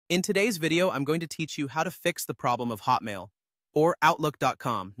In today's video, I'm going to teach you how to fix the problem of Hotmail or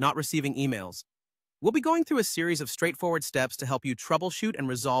Outlook.com not receiving emails. We'll be going through a series of straightforward steps to help you troubleshoot and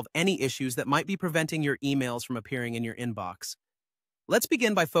resolve any issues that might be preventing your emails from appearing in your inbox. Let's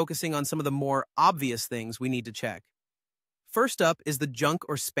begin by focusing on some of the more obvious things we need to check. First up is the junk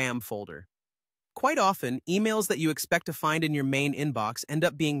or spam folder. Quite often, emails that you expect to find in your main inbox end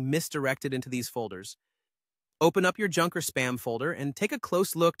up being misdirected into these folders. Open up your junk or spam folder and take a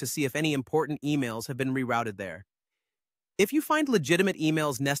close look to see if any important emails have been rerouted there. If you find legitimate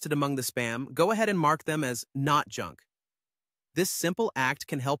emails nested among the spam, go ahead and mark them as not junk. This simple act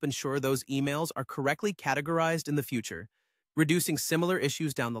can help ensure those emails are correctly categorized in the future, reducing similar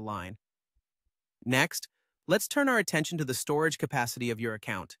issues down the line. Next, let's turn our attention to the storage capacity of your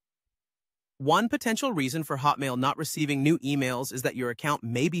account. One potential reason for Hotmail not receiving new emails is that your account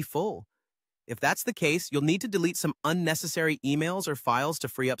may be full. If that's the case, you'll need to delete some unnecessary emails or files to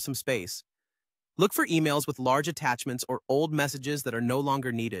free up some space. Look for emails with large attachments or old messages that are no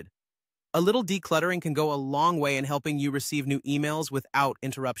longer needed. A little decluttering can go a long way in helping you receive new emails without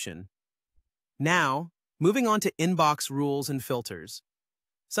interruption. Now, moving on to inbox rules and filters.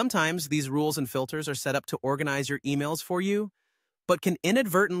 Sometimes these rules and filters are set up to organize your emails for you, but can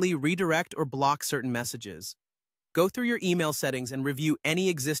inadvertently redirect or block certain messages. Go through your email settings and review any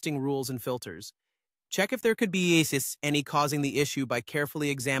existing rules and filters. Check if there could be any causing the issue by carefully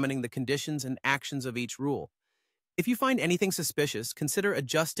examining the conditions and actions of each rule. If you find anything suspicious, consider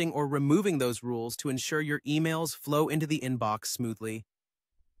adjusting or removing those rules to ensure your emails flow into the inbox smoothly.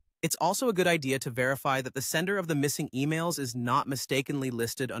 It's also a good idea to verify that the sender of the missing emails is not mistakenly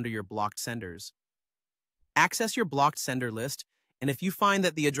listed under your blocked senders. Access your blocked sender list, and if you find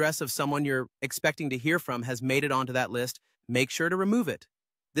that the address of someone you're expecting to hear from has made it onto that list, make sure to remove it.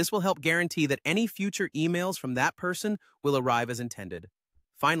 This will help guarantee that any future emails from that person will arrive as intended.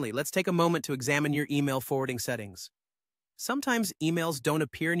 Finally, let's take a moment to examine your email forwarding settings. Sometimes emails don't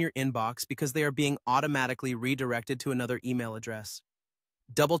appear in your inbox because they are being automatically redirected to another email address.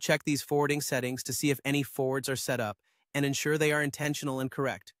 Double-check these forwarding settings to see if any forwards are set up and ensure they are intentional and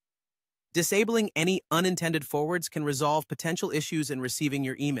correct. Disabling any unintended forwards can resolve potential issues in receiving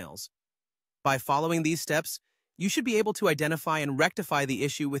your emails. By following these steps, you should be able to identify and rectify the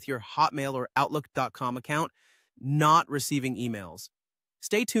issue with your Hotmail or Outlook.com account not receiving emails.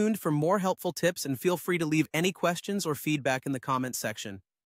 Stay tuned for more helpful tips and feel free to leave any questions or feedback in the comments section.